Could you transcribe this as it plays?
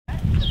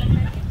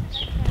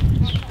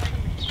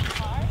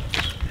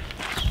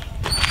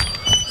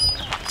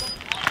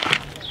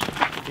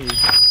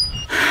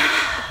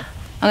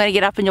I'm going to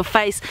get up in your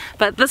face.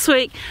 But this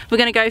week we're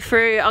going to go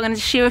through, I'm going to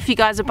share with you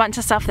guys a bunch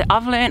of stuff that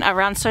I've learned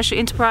around social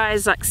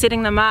enterprise, like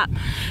setting them up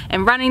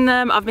and running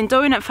them. I've been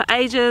doing it for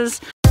ages.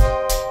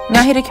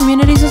 Ngahere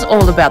Communities is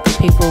all about the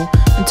people.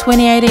 In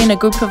 2018, a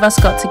group of us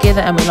got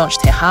together and we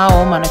launched Te Hao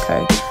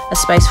Manukau, a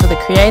space for the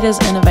creators,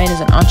 innovators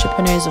and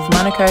entrepreneurs of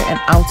Manukau and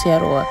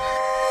Aotearoa.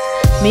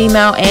 Me,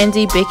 Mal,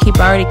 Andy, Becky,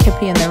 Barry,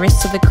 Kippy and the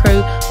rest of the crew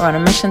are on a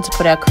mission to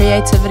put our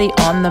creativity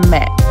on the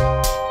map.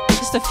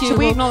 Just a few. Should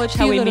we acknowledge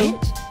how we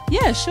met?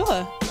 Yeah,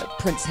 sure.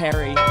 Prince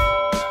Harry.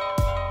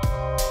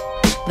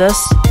 This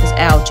is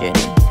our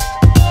journey.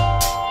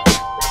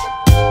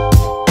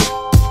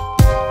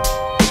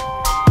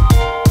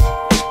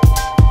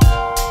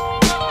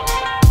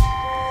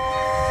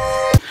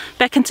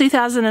 Back in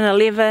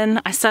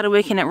 2011, I started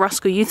working at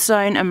Roskill Youth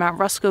Zone in Mount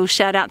Roskill.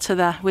 Shout out to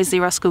the Wesley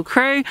Roskill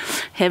crew.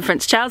 Had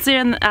Prince Charles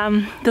there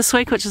this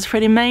week, which is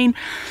pretty mean.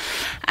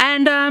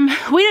 And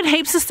we did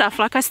heaps of stuff.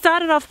 Like I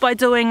started off by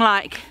doing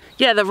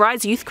the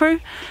Rise Youth Crew.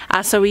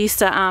 So we used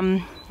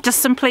to just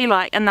simply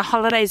in the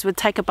holidays we'd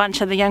take a bunch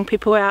of the young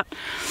people out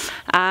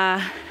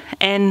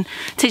and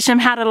teach them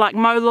how to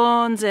mow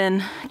lawns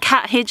and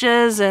cut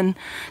hedges and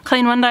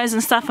clean windows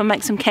and stuff and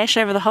make some cash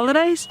over the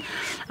holidays.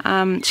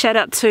 Shout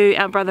out to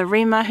our brother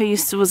Rima, who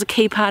was a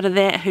key part of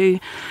that, who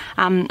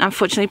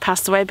unfortunately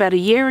passed away about a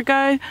year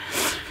ago.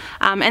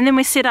 And then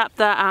we set up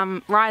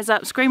the Rise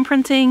Up screen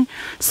printing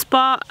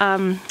spot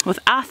with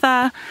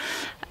Arthur,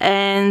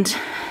 and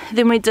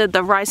then we did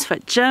the Rise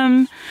Fit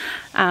Gym,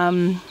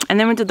 and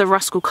then we did the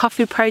Roskill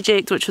Coffee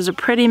Project, which was a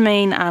pretty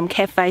mean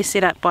cafe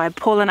set up by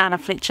Paul and Anna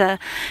Fletcher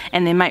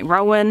and their mate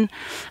Rowan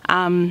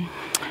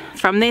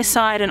from their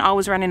side, and I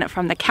was running it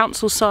from the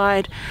council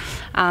side,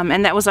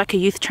 and that was like a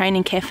youth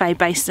training cafe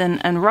based in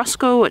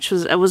Roskill, which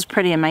was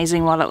pretty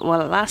amazing while it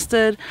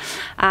lasted.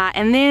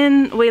 And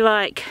then we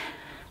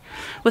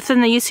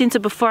within the youth centre,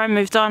 before I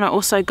moved on, I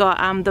also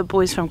got the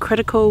boys from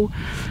Critical,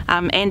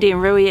 Andy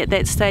and Rui at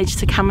that stage,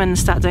 to come in and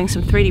start doing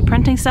some 3D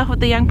printing stuff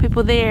with the young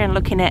people there, and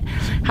looking at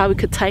how we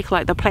could take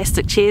the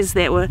plastic chairs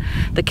that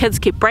the kids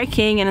kept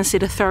breaking, and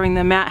instead of throwing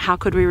them out, how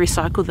could we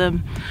recycle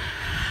them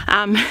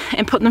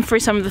and put them through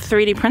some of the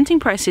 3D printing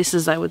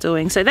processes they were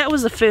doing. So that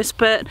was the first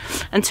bit.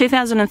 In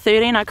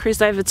 2013 I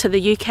cruised over to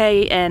the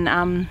UK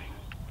and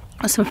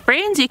with some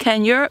friends, UK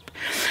and Europe,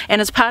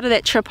 and as part of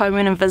that trip I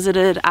went and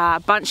visited a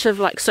bunch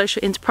of social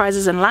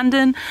enterprises in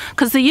London,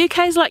 because the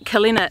UK is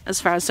killing it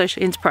as far as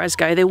social enterprise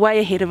go. They're way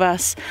ahead of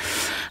us.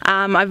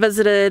 I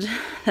visited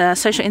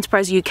Social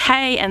Enterprise UK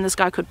and this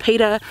guy called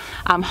Peter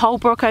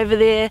Holbrook over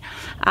there,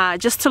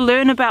 just to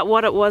learn about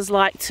what it was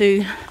like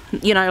to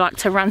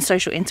to run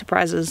social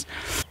enterprises.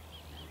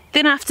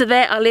 Then after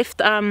that I left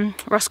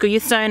Roskill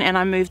Youth Zone and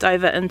I moved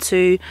over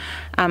into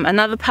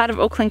another part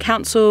of Auckland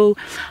Council,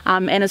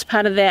 and as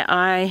part of that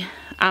I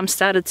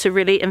started to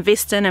really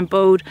invest in and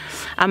build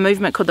a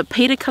movement called the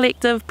PETA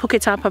Collective,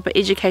 Puketa Papa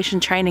Education,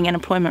 Training and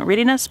Employment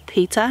Readiness,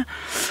 PETA.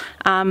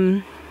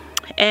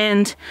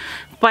 And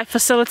by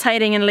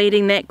facilitating and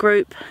leading that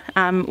group,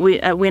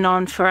 it went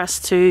on for us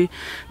to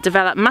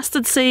develop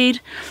Mustard Seed,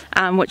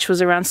 which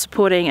was around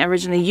supporting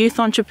originally youth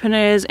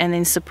entrepreneurs and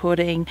then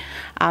supporting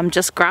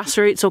just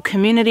grassroots or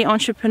community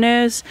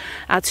entrepreneurs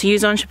to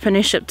use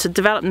entrepreneurship to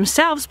develop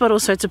themselves, but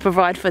also to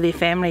provide for their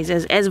families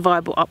as a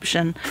viable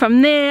option.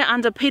 From there,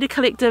 under PETA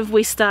Collective,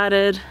 we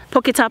started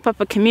Puketa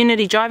Papa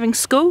Community Driving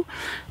School,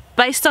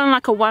 based on a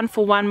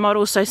 1-for-1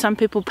 model. So some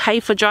people pay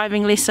for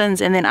driving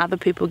lessons and then other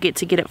people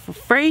get it for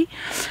free,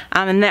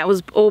 and that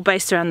was all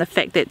based around the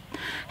fact that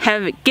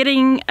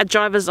getting a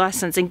driver's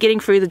license and getting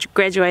through the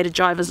graduated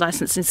driver's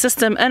licensing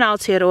system in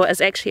Aotearoa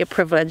is actually a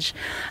privilege,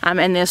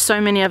 and there's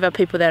so many of our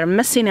people that are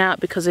missing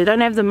out because they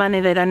don't have the money,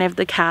 they don't have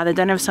the car, they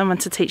don't have someone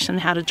to teach them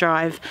how to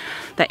drive.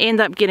 They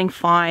end up getting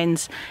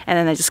fines and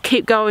then they just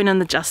keep going in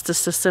the justice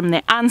system.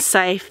 They're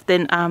unsafe.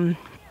 Then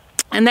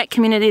in that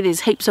community there's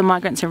heaps of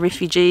migrants and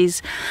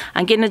refugees,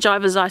 and getting a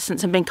driver's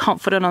license and being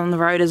confident on the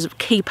road is a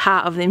key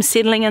part of them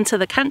settling into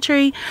the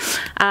country.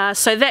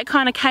 So that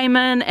kind of came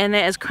in, and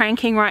that is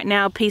cranking right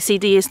now,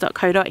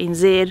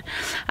 pcds.co.nz.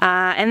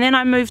 And then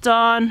I moved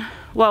on.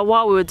 Well,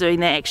 while we were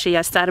doing that, actually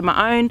I started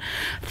my own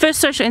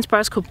first social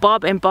enterprise called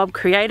Bob and Bob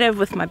Creative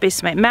with my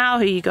best mate Mal,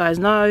 who you guys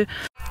know.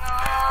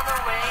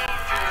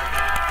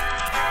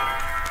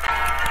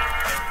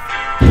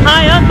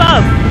 Hi, I'm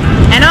Bob.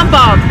 And I'm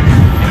Bob.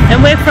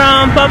 And we're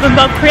from Bob and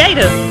Bob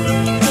Creative.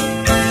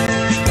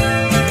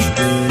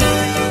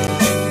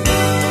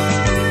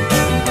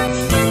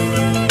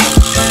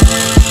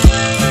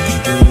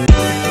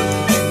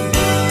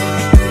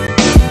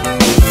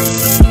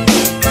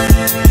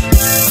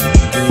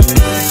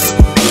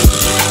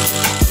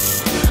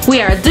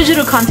 We are a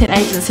digital content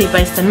agency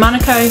based in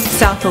Manukau,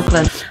 South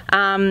Auckland.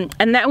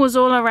 And that was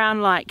all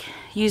around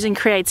using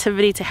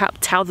creativity to help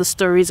tell the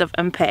stories of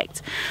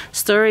impact,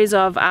 stories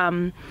of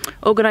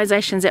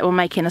organisations that were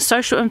making a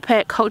social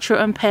impact,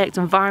 cultural impact,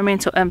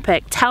 environmental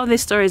impact, tell their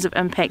stories of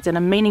impact in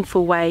a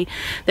meaningful way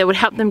that would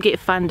help them get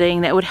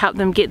funding, that would help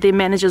them get their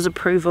manager's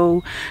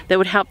approval, that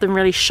would help them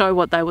really show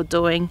what they were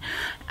doing.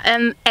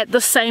 And at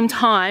the same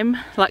time,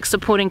 like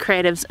supporting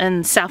creatives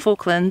in South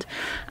Auckland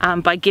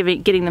by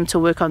getting them to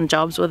work on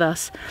jobs with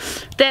us.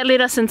 That led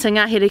us into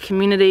Ngahere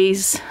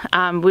Communities,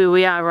 where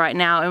we are right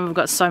now, and we've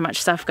got so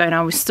much stuff going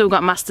on. We've still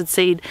got Mustard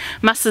Seed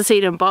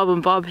and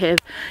Bob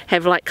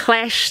have like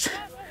clashed.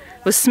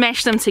 We've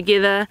smashed them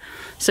together.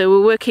 So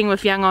we're working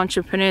with young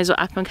entrepreneurs or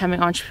up and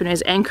coming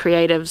entrepreneurs and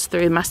creatives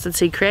through Mustard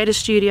Seed Creator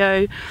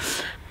Studio.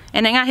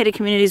 And in Ngahere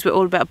Communities, we're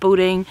all about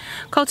building,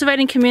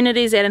 cultivating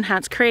communities that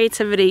enhance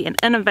creativity and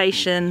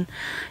innovation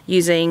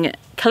using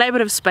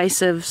collaborative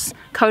spaces,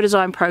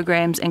 co-design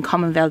programs and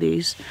common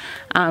values.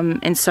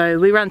 And so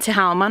we run Te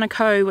Hao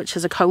Manukau, which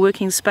is a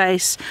co-working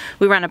space.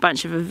 We run a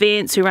bunch of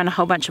events, we run a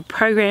whole bunch of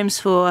programs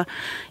for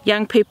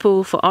young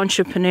people, for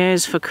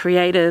entrepreneurs, for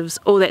creatives,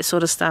 all that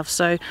sort of stuff.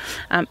 So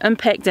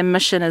impact and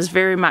mission is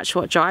very much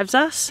what drives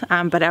us,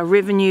 but our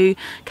revenue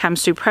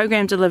comes through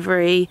program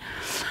delivery,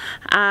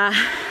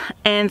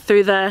 and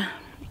through the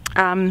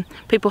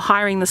people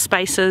hiring the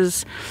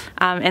spaces,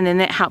 and then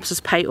that helps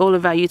us pay all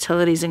of our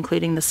utilities,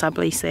 including the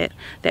sublease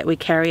that we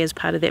carry as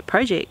part of that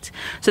project.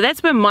 So that's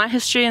been my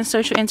history in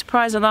social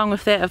enterprise. Along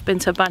with that, I've been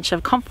to a bunch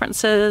of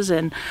conferences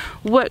and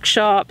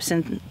workshops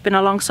and been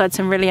alongside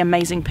some really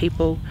amazing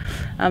people.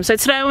 So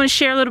today I want to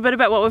share a little bit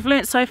about what we've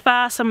learnt so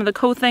far, some of the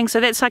cool things. So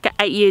that's like an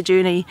 8-year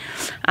journey.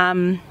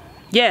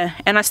 Yeah,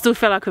 and I still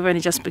feel like we've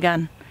only just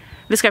begun.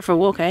 Let's go for a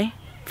walk,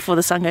 before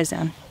the sun goes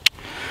down.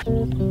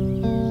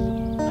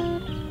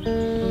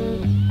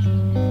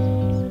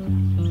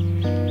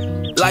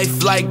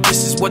 Life like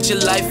this is what your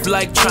life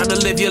like, trying to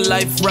live your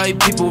life right.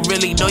 People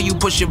really know you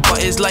push your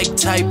buttons like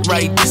type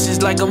right. This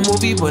is like a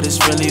movie, but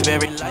it's really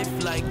very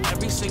lifelike.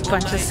 Every single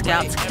bunch of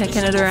scouts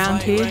kicking it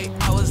around here.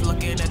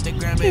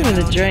 Living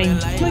the dream.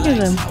 Look at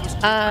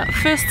them.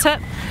 First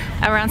tip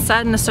around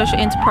starting a social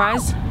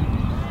enterprise.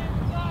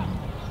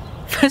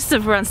 First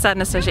tip around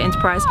starting a social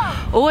enterprise: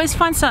 always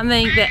find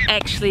something that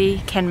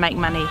actually can make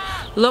money.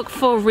 Look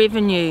for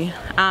revenue.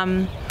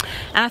 And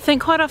I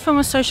think quite often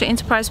with social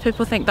enterprise,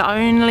 people think the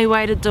only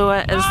way to do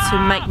it is to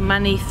make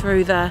money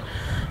through the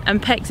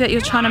impact that you're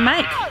trying to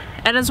make.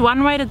 It is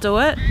one way to do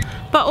it,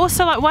 but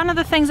also like one of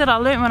the things that I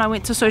learned when I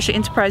went to Social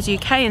Enterprise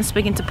UK and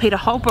speaking to Peter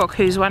Holbrook,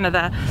 who's one of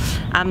the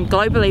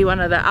globally one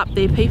of the up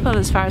there people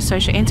as far as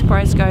social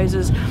enterprise goes,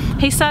 is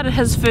he started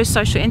his first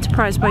social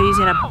enterprise by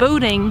using a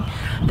building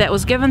that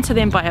was given to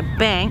them by a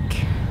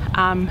bank.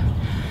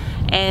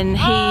 And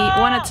he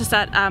wanted to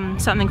start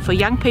something for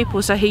young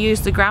people, so he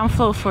used the ground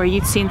floor for a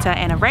youth centre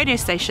and a radio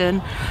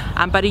station,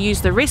 but he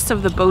used the rest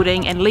of the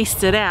building and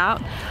leased it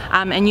out,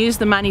 and used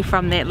the money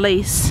from that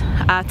lease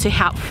to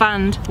help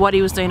fund what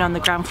he was doing on the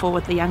ground floor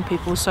with the young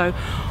people. So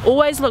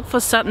always look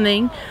for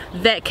something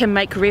that can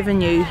make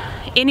revenue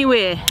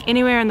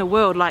anywhere in the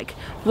world. Like,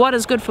 what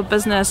is good for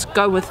business,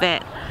 go with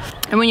that.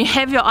 And when you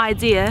have your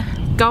idea,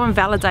 go and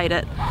validate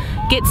it.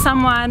 Get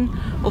someone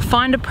or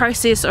find a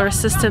process or a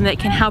system that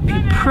can help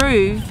you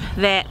prove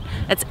that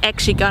it's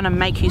actually going to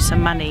make you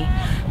some money.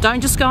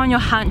 Don't just go on your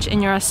hunch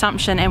and your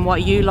assumption and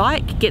what you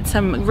like. Get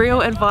some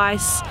real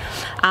advice.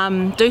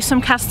 Do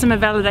some customer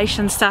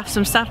validation stuff.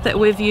 Some stuff that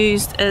we've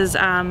used is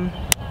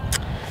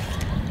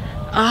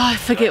I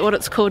forget what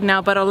it's called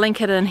now, but I'll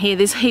link it in here.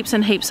 There's heaps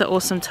and heaps of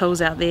awesome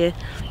tools out there,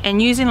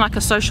 and using like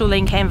a social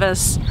lean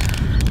canvas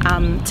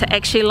to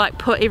actually like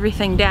put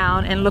everything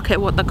down and look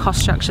at what the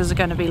cost structures are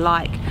going to be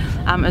like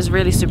is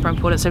really super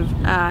important. So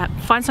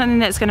find something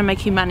that's going to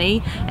make you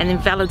money, and then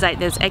validate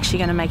that it's actually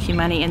going to make you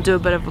money, and do a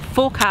bit of a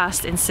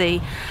forecast and see,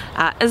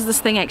 is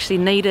this thing actually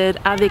needed?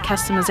 Are there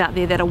customers out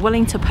there that are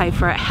willing to pay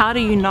for it? How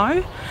do you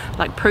know?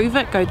 Like, prove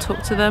it, go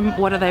talk to them.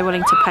 What are they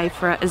willing to pay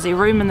for it? Is there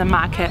room in the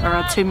market, or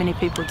are too many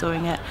people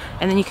doing it?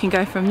 And then you can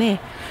go from there.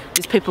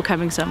 There's people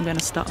coming, so I'm going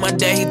to stop. My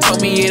dad, he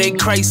told me it ain't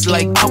Christ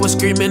like. I was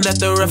screaming at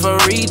the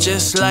referee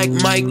just like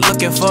Mike,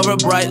 looking for a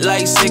bright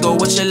light. Say, go,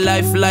 what's your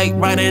life like?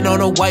 Riding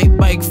on a white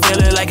bike,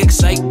 feeling like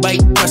Excite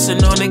Bike,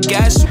 pressing on the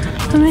gas.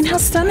 I mean, how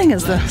stunning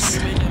is this?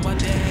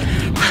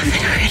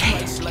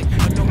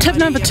 Really. Tip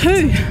number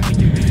 2.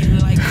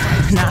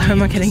 Nah, who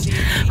am I kidding?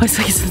 Let's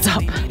take it to the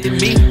top.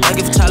 Like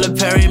if Tyler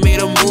Perry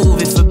made a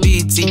movie for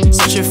BT,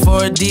 searching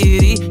for a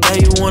deity. Now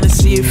you want to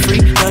see it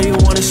free. Now you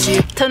want to see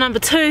it. Tip number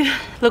 2,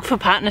 look for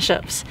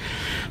partnerships.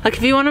 Like,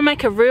 if you want to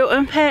make a real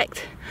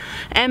impact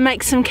and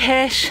make some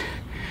cash,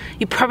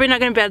 you're probably not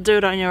going to be able to do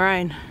it on your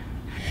own.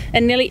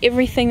 And nearly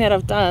everything that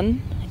I've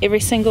done, every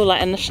single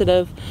like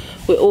initiative,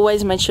 we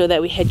always made sure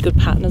that we had good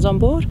partners on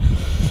board.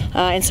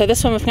 And so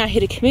this one with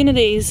Ngahere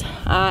Communities,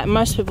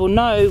 most people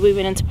know we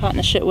went into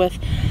partnership with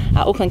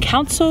Auckland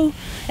Council,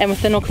 and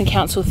within Auckland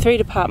Council 3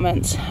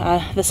 departments,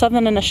 the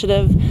Southern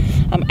Initiative,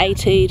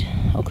 ATED,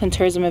 Auckland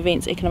Tourism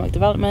Events Economic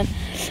Development,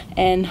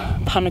 and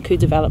Panuku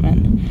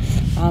Development.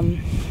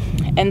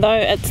 And though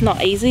it's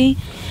not easy,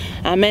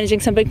 managing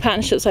some big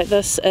partnerships like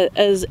this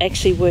is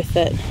actually worth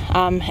it.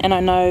 And I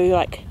know,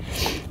 like,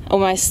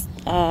 almost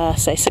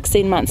say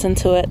 16 months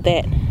into it,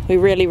 that we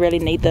really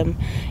need them,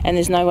 and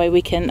there's no way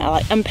we can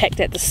like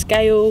impact at the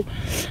scale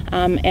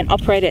and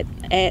operate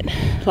at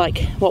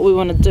like what we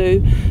want to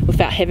do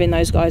without having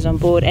those guys on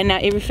board. And now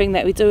everything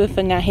that we do with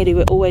Ngahere,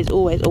 we're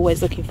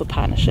always looking for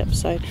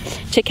partnerships. So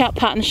check out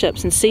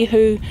partnerships and see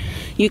who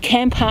you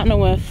can partner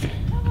with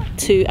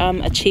to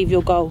achieve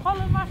your goal,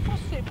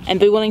 and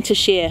be willing to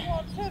share.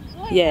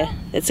 Yeah,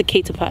 that's the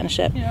key to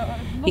partnership.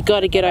 You got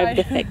to get over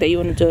the fact that you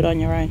want to do it on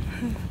your own.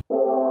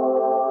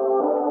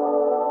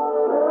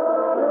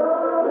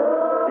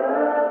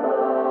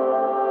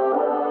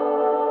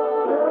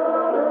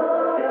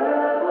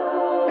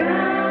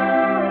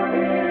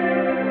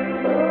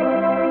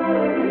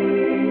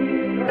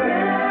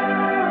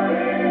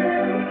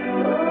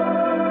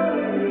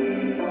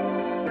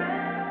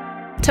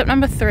 Tip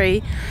number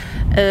 3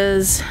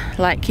 is,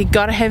 like, you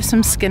got to have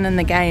some skin in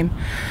the game.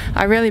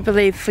 I really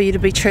believe for you to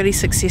be truly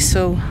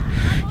successful,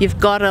 you've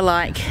got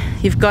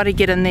to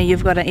get in there.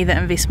 You've got to either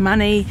invest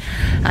money,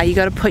 you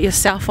got to put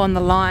yourself on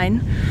the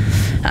line,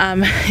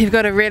 you've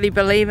got to really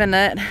believe in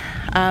it,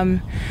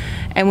 and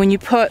when you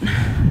put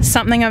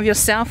something of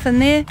yourself in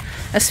there,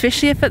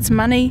 especially if it's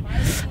money,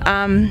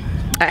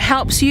 it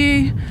helps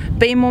you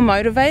be more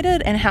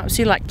motivated and helps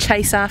you like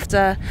chase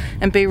after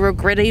and be real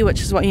gritty,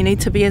 which is what you need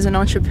to be as an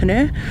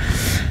entrepreneur.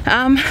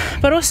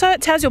 But also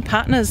it tells your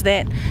partners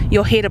that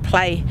you're here to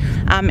play,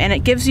 and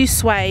it gives you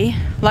sway.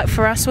 Like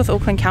for us with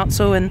Auckland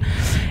Council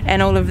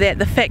and all of that,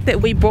 the fact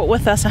that we brought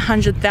with us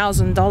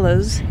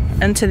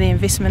 $100,000 into the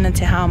investment in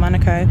Te Hao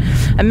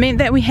Manukau, it meant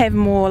that we have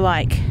more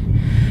like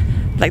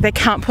they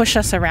can't push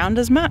us around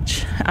as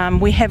much.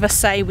 We have a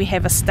say, we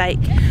have a stake,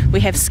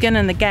 we have skin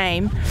in the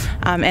game,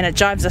 and it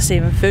drives us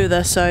even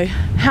further. So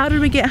how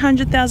did we get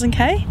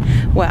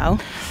 100,000K?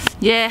 Well,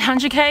 yeah,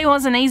 100K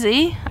wasn't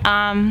easy.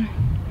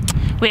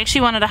 We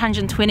actually wanted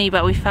 120,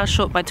 but we fell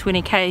short by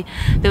 20K.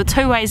 There were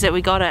 2 ways that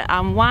we got it.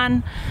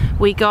 One,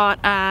 we got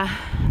a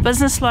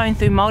business loan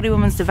through Māori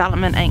Women's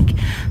Development Inc.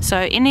 So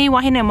any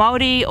wahine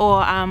Māori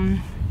or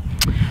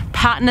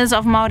partners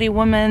of Māori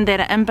women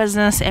that are in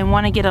business and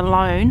want to get a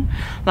loan,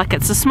 like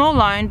it's a small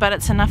loan but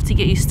it's enough to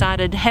get you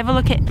started, have a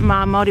look at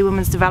Māori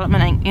Women's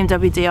Development Inc,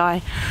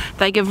 MWDI.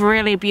 They give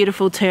really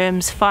beautiful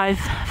terms,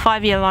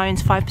 5-year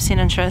loans, 5%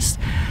 interest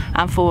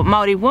for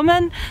Māori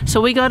women.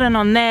 So we got in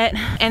on that.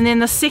 And then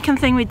the second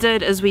thing we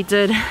did is we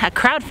did a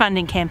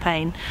crowdfunding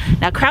campaign.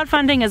 Now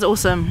crowdfunding is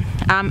awesome.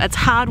 It's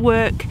hard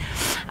work,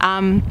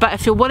 but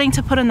if you're willing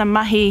to put in the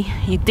mahi,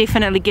 you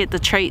definitely get the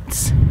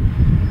treats.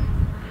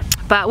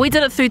 But we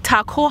did it through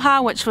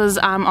Tākoha, which was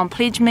on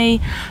Pledge Me.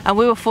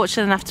 We were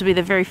fortunate enough to be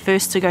the very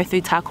first to go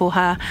through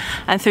Tākoha,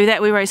 and through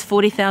that we raised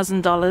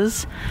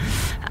 $40,000.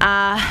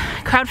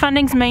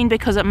 Crowdfunding's mean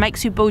because it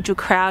makes you build your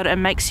crowd, it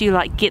makes you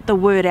like get the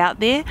word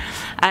out there.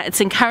 It's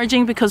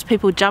encouraging because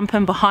people jump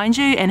in behind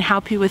you and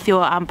help you with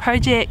your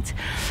project,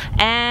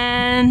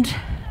 and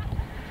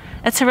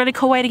it's a really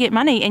cool way to get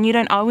money, and you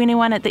don't owe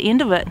anyone at the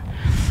end of it.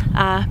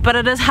 But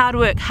it is hard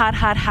work,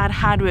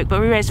 hard work. But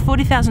we raised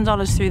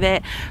 $40,000 through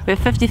that. We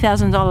have a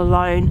 $50,000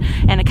 loan,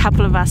 and a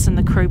couple of us in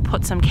the crew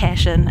put some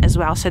cash in as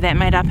well. So that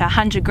made up our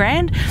 100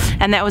 grand,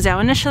 and that was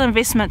our initial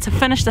investment to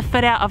finish the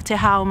fit out of Te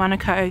Hao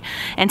Manukau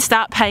and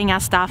start paying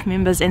our staff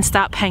members and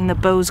start paying the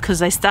bills, because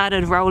they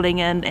started rolling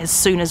in as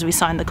soon as we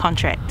signed the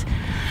contract.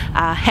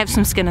 Have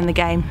some skin in the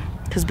game,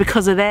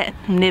 because of that,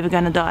 I'm never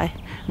going to die.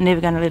 I'm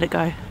never going to let it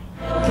go.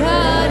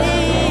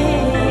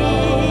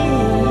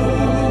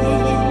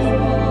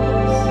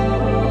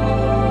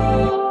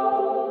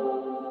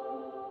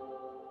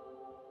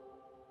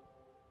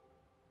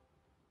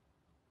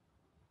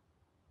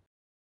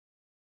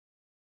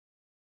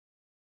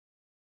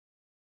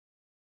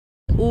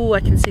 Oh,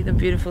 I can see the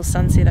beautiful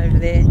sunset over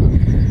there.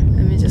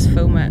 Let me just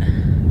film it.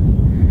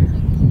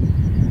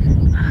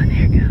 Oh,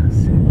 there it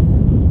goes.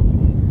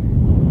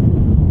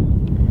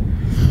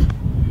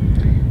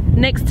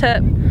 Next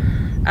tip,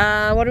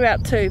 what are we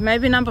up to?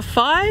 Maybe number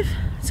 5?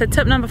 So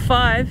tip number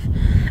 5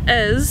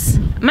 is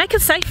make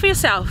it safe for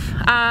yourself.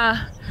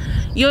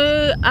 You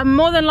are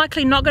more than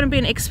likely not going to be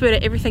an expert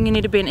at everything you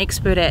need to be an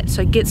expert at,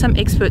 so get some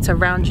experts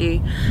around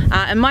you.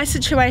 In my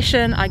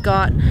situation, I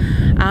got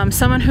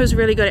someone who was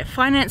really good at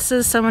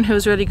finances, someone who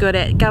was really good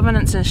at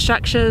governance and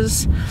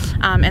structures,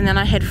 and then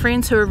I had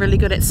friends who were really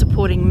good at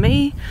supporting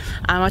me.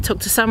 I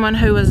talked to someone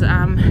who was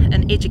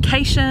in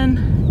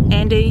education,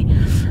 Andy,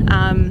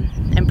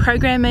 and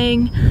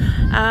programming,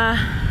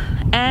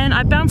 and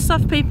I bounced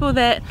off people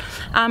that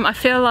I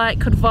feel like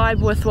could vibe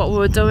with what we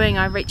were doing.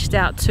 I reached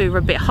out to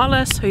Rebecca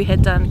Hollis, who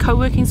had done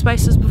co-working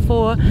spaces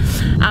before.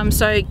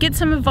 So get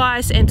some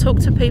advice and talk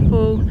to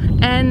people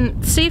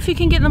and see if you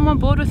can get them on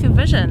board with your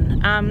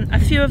vision. A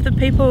few of the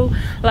people,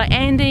 like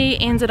Andy,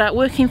 ended up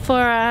working for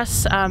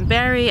us.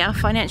 Barry, our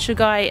financial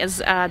guy,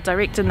 is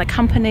directing the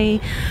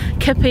company.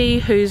 Kippy,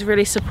 who's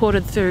really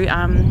supported through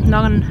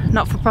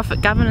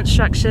not-for-profit governance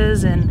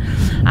structures and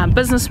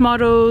business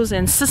models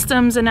and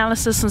systems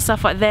analysis and stuff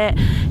stuff like that.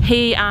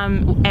 He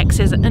acts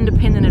as an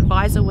independent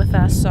advisor with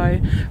us, so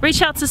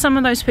reach out to some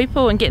of those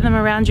people and get them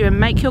around you and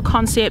make your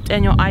concept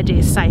and your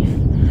idea safe.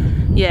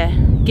 Yeah,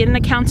 get an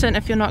accountant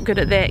if you're not good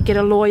at that, get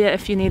a lawyer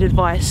if you need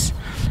advice.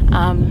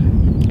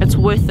 It's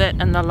worth it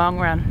in the long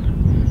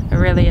run, it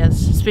really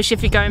is, especially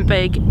if you're going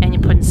big and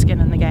you're putting skin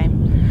in the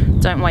game.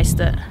 Don't waste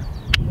it.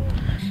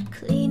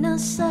 Clean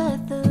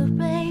aside the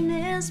rain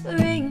and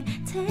spring,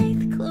 take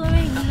the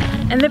chlorine.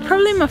 And then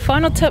probably my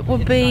final tip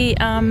would be,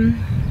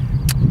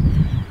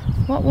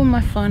 what will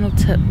my final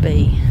tip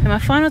be? And my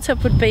final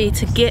tip would be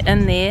to get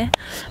in there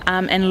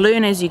and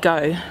learn as you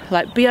go.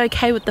 Like, be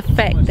okay with the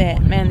fact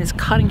that, man, there's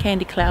cotton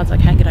candy clouds, I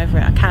can't get over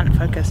it, I can't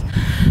focus.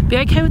 Be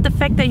okay with the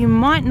fact that you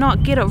might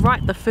not get it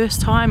right the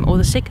first time or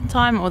the second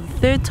time or the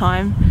third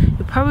time.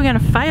 You're probably going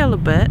to fail a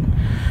bit,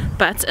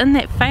 but it's in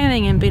that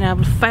failing and being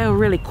able to fail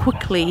really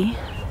quickly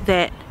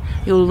that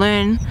you'll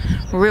learn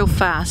real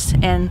fast.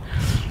 And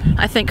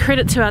I think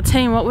credit to our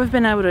team, what we've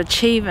been able to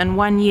achieve in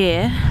 1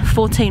 year,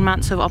 14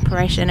 months of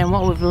operation, and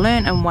what we've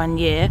learned in 1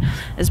 year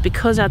is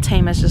because our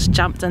team has just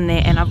jumped in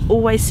there. And I've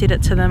always said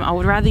it to them, I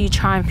would rather you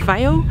try and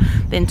fail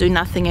than do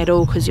nothing at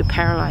all, because you're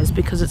paralyzed,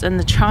 because it's in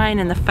the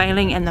trying and the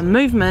failing and the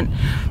movement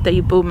that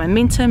you build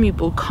momentum, you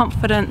build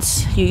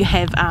confidence, you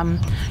have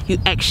you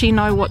actually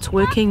know what's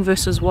working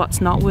versus what's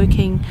not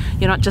working.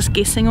 You're not just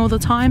guessing all the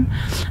time,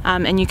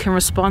 and you can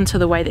respond to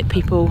the way that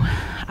people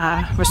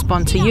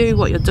respond to you,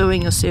 what you're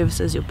doing, your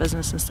services, your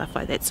business and stuff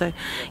like that. So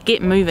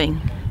get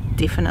moving,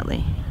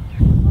 definitely.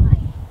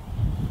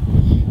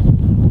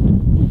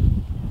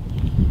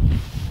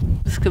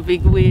 This could be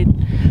weird,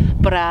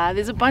 but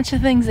there's a bunch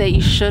of things that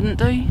you shouldn't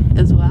do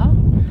as well.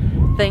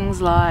 Things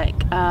like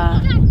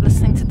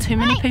listening to too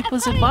many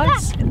people's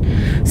advice.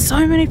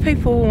 So many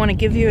people want to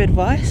give you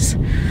advice,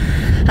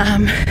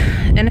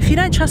 and if you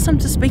don't trust them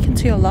to speak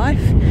into your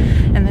life,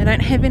 and they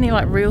don't have any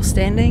like real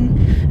standing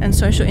in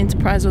social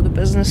enterprise or the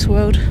business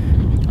world,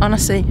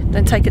 honestly,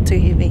 don't take it too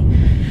heavy.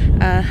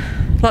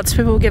 Lots of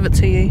people will give it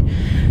to you.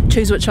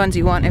 Choose which ones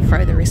you want and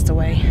throw the rest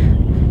away.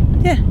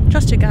 Yeah,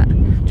 trust your gut,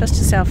 trust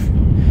yourself.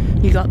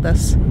 You got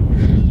this.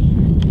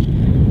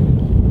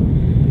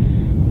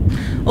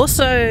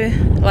 Also,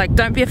 like,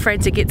 don't be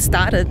afraid to get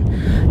started.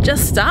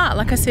 Just start.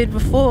 Like I said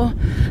before,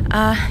 you're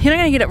not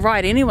going to get it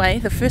right anyway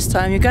the first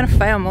time. You're going to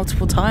fail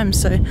multiple times,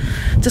 so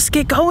just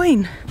get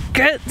going.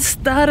 Get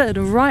started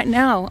right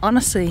now,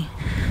 honestly.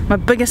 My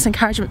biggest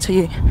encouragement to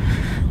you.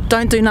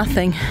 Don't do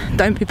nothing.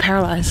 Don't be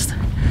paralyzed.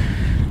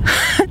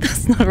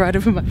 That's not right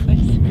over my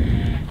face.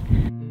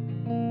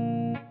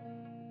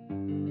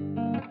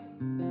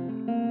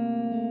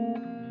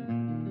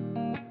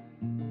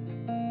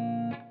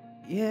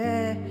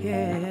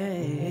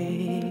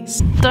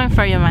 Don't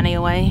throw your money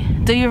away.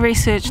 Do your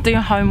research, do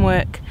your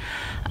homework.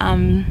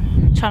 Try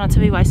not to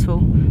be wasteful.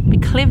 Be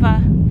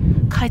clever,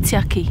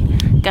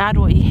 kaitiaki. Guard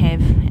what you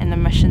have and the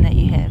mission that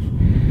you have.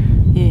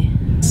 Yeah.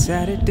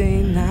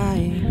 Saturday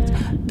night,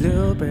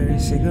 blueberry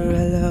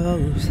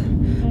cigarillos,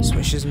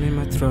 swishes made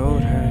my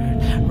throat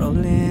hurt.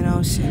 Rolling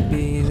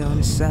OCBs on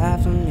the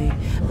side for me,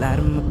 light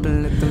them up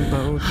and let them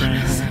both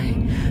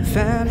burn.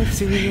 Family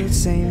feud,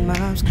 same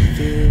mom's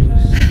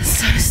confused.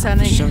 So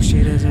stunning. So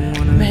she doesn't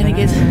wanna man, it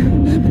gets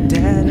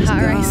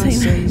heart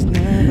racing.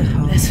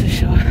 That's for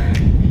sure.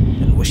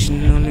 And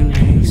wishing only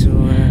makes it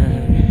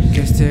worse.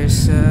 Guess there's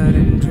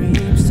certain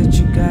dreams that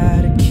you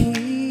gotta keep.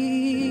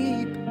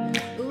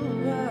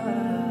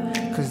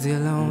 Cause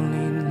they'll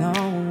only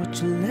know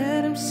what you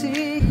let them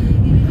see.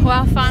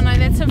 Well, whānau,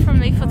 that's it from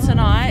me for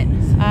tonight.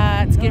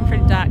 It's getting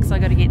pretty dark, so I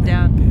gotta get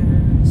down.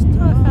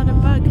 Oh, I found a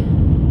bug.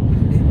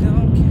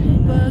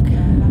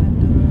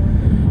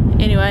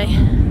 Anyway,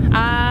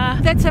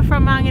 that's it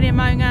from Mangere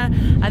Maunga.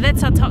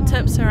 That's our top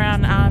tips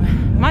around,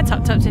 my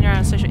top tips in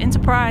around social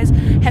enterprise.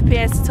 Happy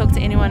as to talk to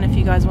anyone if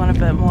you guys want a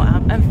bit more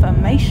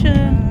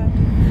information.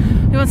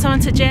 You want someone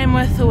to jam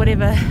with or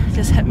whatever,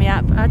 just hit me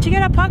up. Check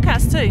out our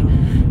podcast too.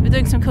 We're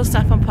doing some cool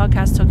stuff on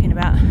podcasts talking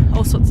about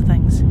all sorts of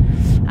things.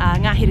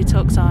 Ngahere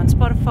Talks on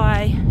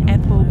Spotify,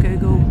 Apple,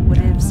 Google,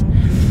 whatevs.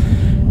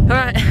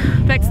 Alright,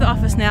 back to the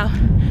office now.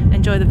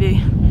 Enjoy the view.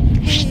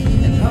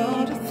 And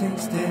all the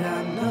things that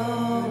I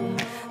know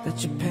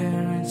that your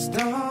parents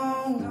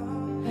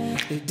don't,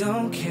 they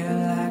don't care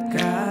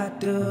like I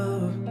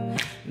do,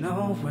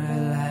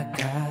 nowhere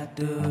like I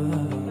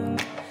do.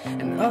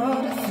 And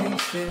all the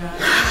things that I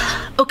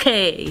know.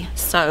 Okay,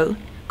 so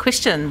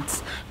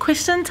questions.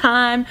 Question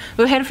time.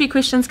 We've had a few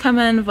questions come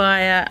in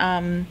via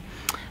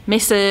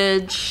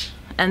message,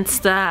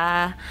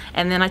 Insta,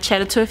 and then I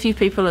chatted to a few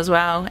people as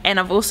well, and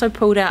I've also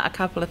pulled out a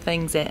couple of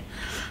things that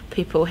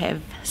people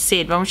have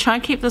said, but I'm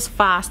trying to keep this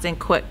fast and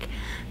quick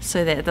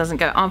so that it doesn't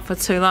go on for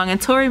too long,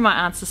 and Tori might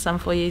answer some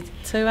for you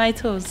too,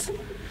 Tors?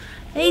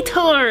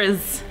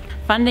 Tors!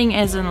 Funding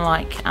as in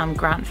like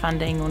grant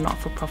funding or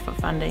not-for-profit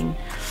funding,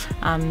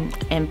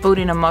 and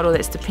building a model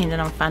that's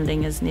dependent on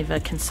funding is never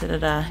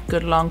considered a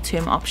good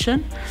long-term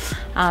option.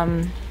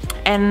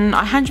 And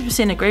I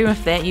 100% agree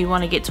with that. You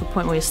want to get to a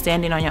point where you're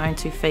standing on your own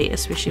 2 feet,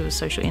 especially with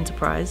social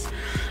enterprise.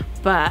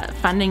 But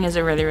funding is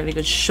a really, really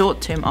good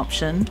short-term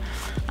option.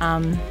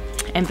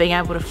 and being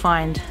able to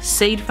find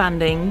seed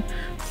funding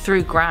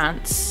through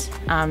grants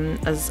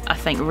is, I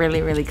think,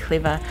 really, really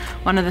clever.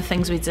 One of the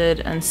things we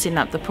did in setting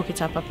up the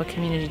Puketapapa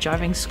Community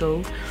Driving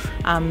School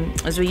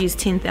is we used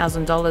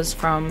 $10,000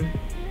 from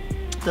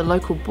the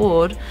local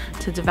board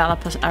to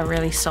develop a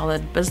really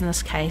solid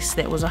business case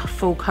that was a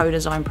full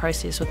co-design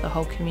process with the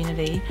whole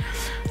community,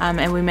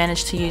 and we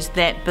managed to use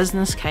that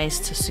business case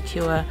to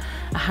secure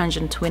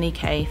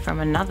 120k from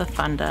another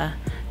funder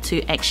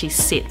to actually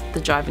set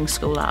the driving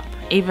school up,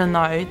 even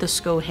though the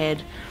school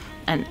had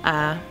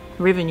a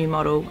revenue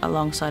model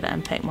alongside an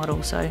impact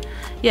model. So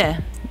yeah,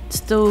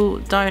 still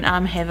don't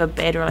have a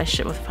bad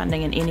relationship with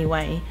funding in any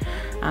way,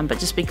 but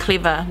just be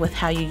clever with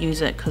how you use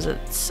it, because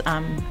it's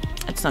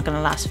not going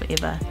to last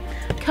forever.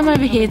 Come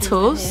over here,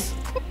 Tools.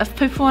 If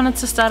people wanted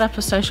to start up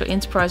a social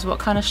enterprise, what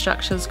kind of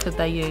structures could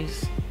they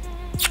use?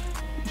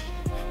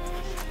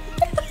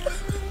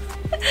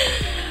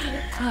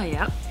 Oh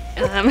yeah.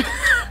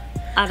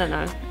 I don't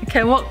know.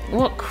 Okay,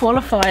 what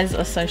qualifies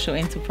a social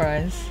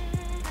enterprise?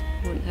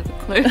 I wouldn't have a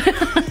clue.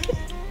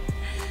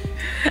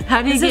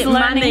 How do you get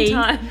money?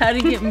 Time. How do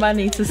you get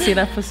money to set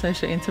up a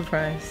social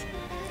enterprise?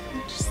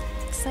 Just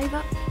save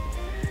up.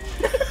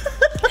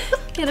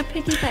 Get a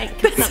piggy bank.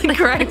 That's a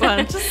great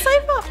one. Just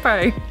save up,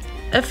 bro.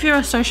 If you're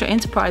a social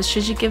enterprise,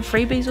 should you give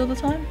freebies all the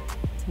time?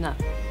 No.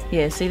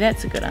 Yeah, see,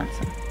 that's a good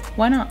answer.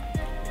 Why not?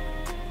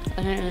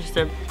 I think it's just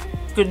a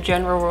good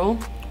general rule.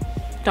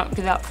 Don't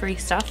give out free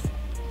stuff.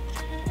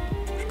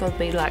 It's got to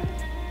be like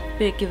a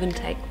bit of give and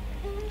take.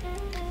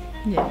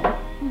 Yeah.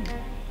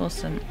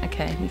 Awesome.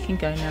 Okay, we can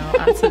go now.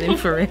 I'll answer them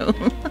for real.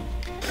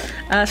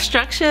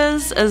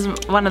 Structures is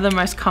one of the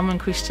most common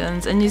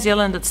questions. In New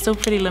Zealand, it's still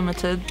pretty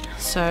limited.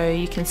 So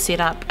you can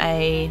set up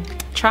a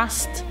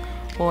trust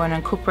or an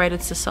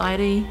incorporated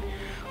society,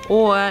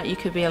 or you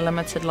could be a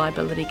limited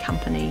liability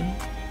company.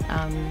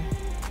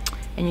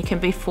 And you can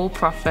be for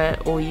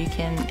profit, or you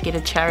can get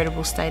a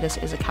charitable status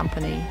as a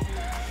company,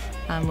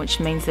 which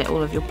means that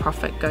all of your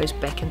profit goes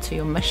back into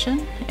your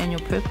mission and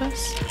your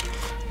purpose.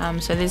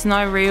 So there's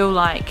no real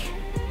like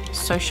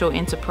social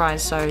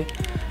enterprise, so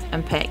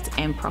impact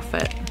and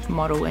profit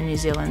model in New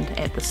Zealand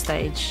at this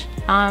stage.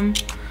 And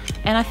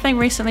I think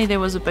recently there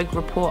was a big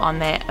report on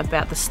that,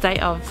 about the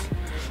state of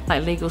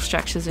like legal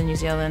structures in New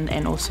Zealand,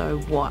 and also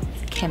what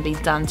can be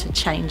done to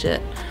change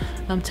it,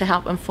 to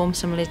help inform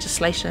some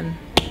legislation.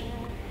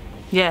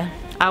 Yeah,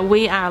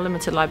 we are a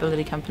limited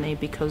liability company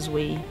because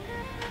we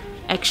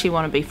actually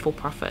want to be for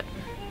profit,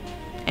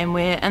 and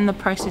we're in the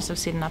process of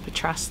setting up a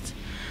trust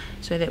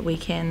so that we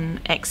can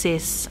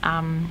access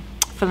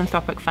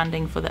philanthropic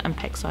funding for the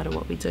impact side of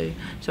what we do.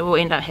 So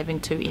we'll end up having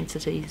 2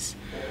 entities.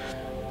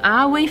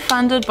 Are we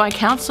funded by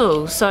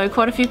council? So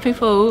quite a few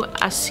people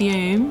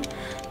assume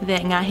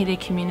that Ngahere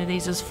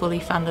Communities is fully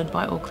funded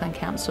by Auckland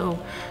Council,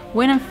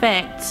 when in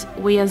fact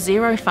we are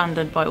zero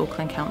funded by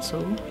Auckland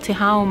Council. Te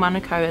Hao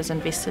Manukau is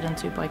invested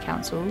into by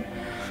council,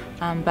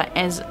 but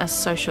as a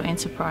social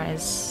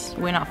enterprise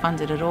we're not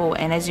funded at all,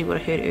 and as you would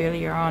have heard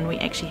earlier on, we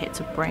actually had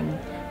to bring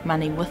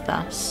money with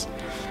us.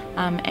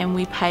 And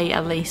we pay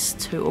a lease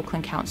to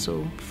Auckland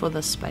Council for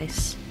this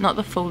space. Not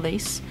the full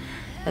lease,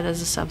 it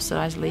is a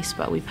subsidised lease,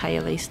 but we pay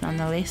a lease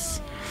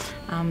nonetheless.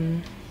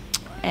 And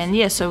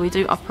yeah, so we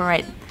do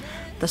operate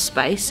the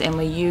space, and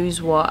we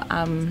use what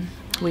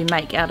we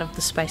make out of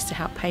the space to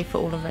help pay for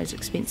all of those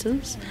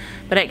expenses,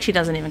 but it actually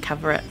doesn't even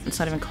cover it. It's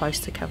not even close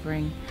to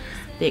covering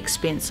the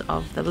expense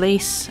of the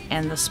lease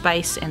and the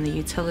space and the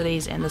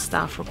utilities and the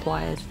staff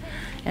required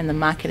and the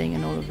marketing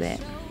and all of that.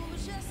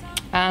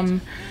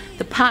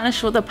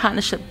 What the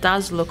partnership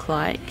does look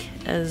like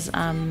is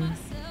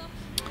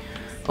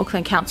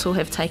Auckland Council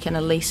have taken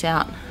a lease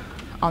out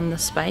on the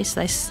space.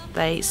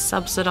 They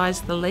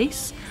subsidise the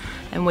lease,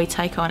 and we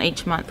take on,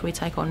 each month we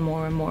take on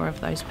more and more of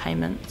those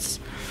payments,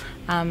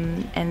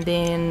 and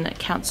then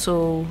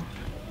council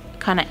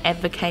kind of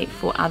advocate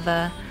for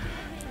other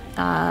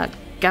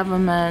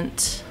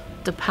government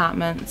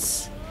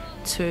departments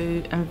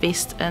to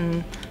invest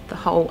in the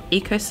whole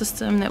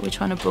ecosystem that we're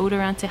trying to build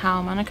around Te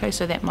Hao Manukau.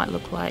 So that might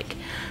look like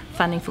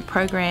funding for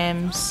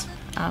programs.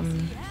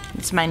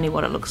 It's mainly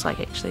what it looks like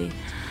actually.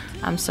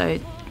 So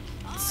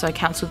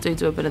council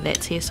do a bit of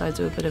that, TSO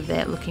do a bit of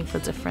that, looking for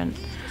different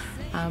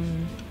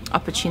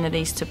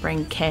opportunities to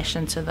bring cash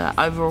into the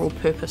overall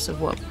purpose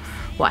of what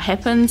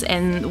happens.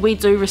 And we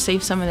do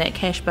receive some of that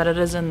cash, but it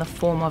is in the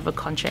form of a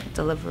contract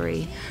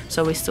delivery,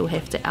 so we still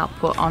have to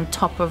output on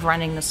top of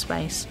running the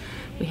space.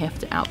 We have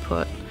to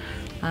output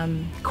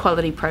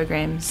quality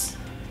programs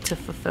to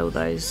fulfill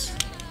those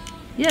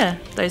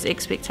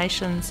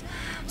expectations.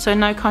 So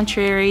no,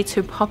 contrary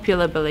to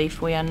popular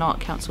belief, we are not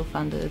council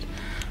funded.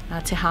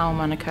 Te Hao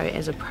Manukau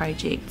as a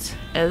project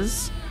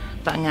is,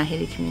 but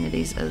Ngahere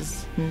Communities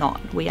is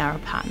not. We are a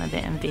partner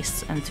that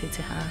invests into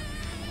Te Hao.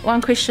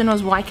 One question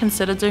was, why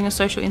consider doing a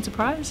social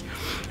enterprise?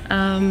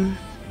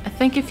 I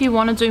think if you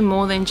want to do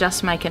more than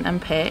just make an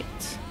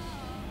impact,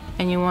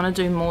 and you want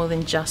to do more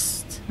than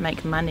just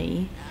make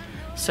money,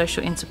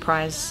 social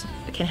enterprise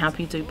can help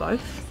you do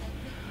both.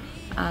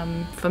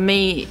 For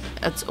me,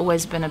 it's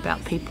always been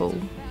about people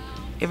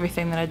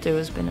everything that I do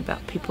has been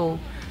about people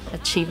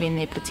achieving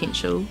their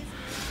potential.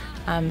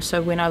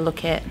 So when I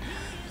look at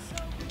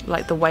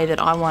like the way that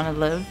I want to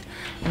live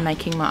and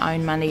making my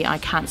own money, I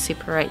can't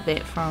separate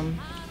that from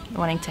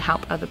wanting to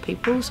help other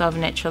people. So I've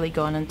naturally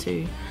gone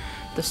into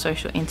the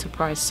social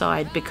enterprise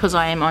side because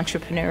I am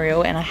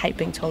entrepreneurial and I hate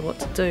being told what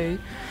to do.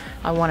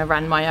 I want to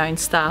run my own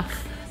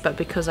stuff, but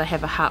because I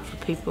have a heart for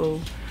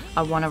people,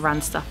 I want to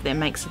run stuff that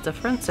makes a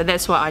difference. So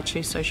that's why I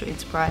choose social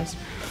enterprise.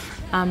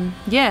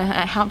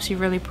 Yeah, it helps you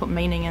really put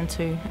meaning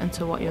into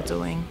what you're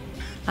doing.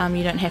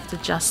 You don't have to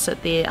just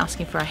sit there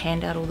asking for a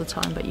handout all the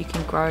time, but you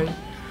can grow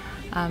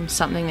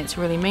something that's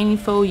really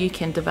meaningful. You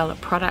can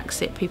develop products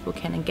that people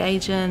can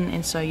engage in,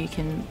 and so you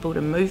can build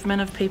a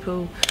movement of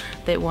people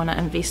that want to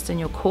invest in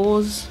your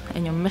cause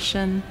and your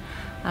mission.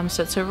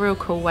 So it's a real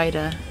cool way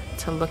to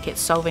look at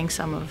solving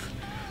some of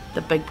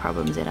the big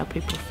problems that our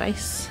people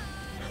face.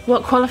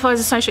 What qualifies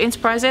a social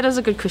enterprise? That is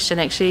a good question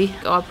actually.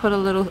 I put a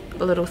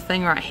little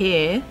thing right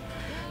here.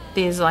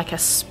 There's like a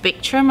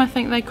spectrum, I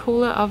think they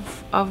call it,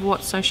 of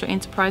what social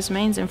enterprise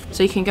means. And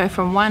so you can go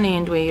from one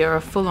end where you're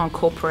a full-on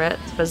corporate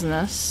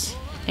business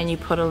and you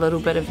put a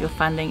little bit of your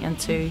funding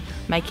into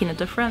making a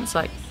difference,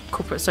 like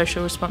corporate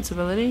social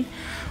responsibility,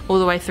 all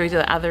the way through to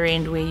the other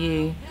end where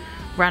you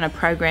run a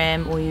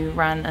program or you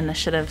run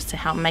initiatives to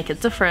help make a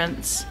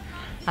difference,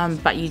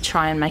 but you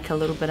try and make a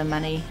little bit of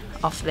money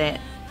off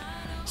that.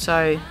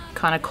 So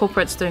kind of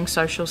corporates doing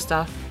social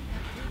stuff,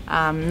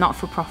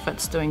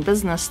 not-for-profits doing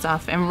business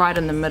stuff, and right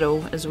in the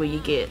middle is where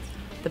you get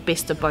the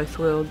best of both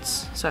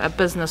worlds. So a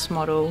business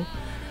model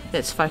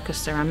that's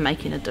focused around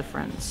making a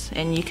difference,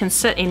 and you can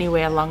sit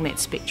anywhere along that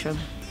spectrum.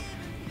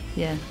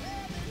 Yeah.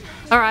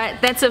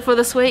 Alright, that's it for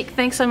this week.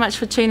 Thanks so much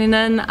for tuning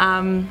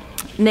in.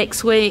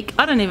 Next week,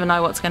 I don't even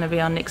know what's going to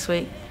be on next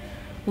week.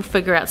 We'll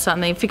figure out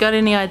something. If you got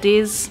any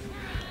ideas,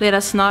 let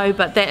us know.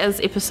 But that is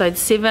episode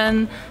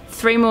 7.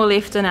 3 more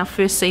left in our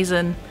first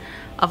season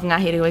of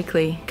Ngahere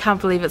Weekly.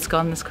 Can't believe it's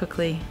gone this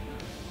quickly.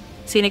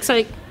 See you next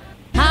week.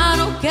 I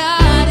know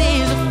God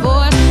is a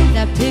force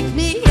that picked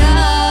me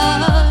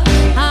up.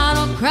 I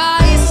don't cry.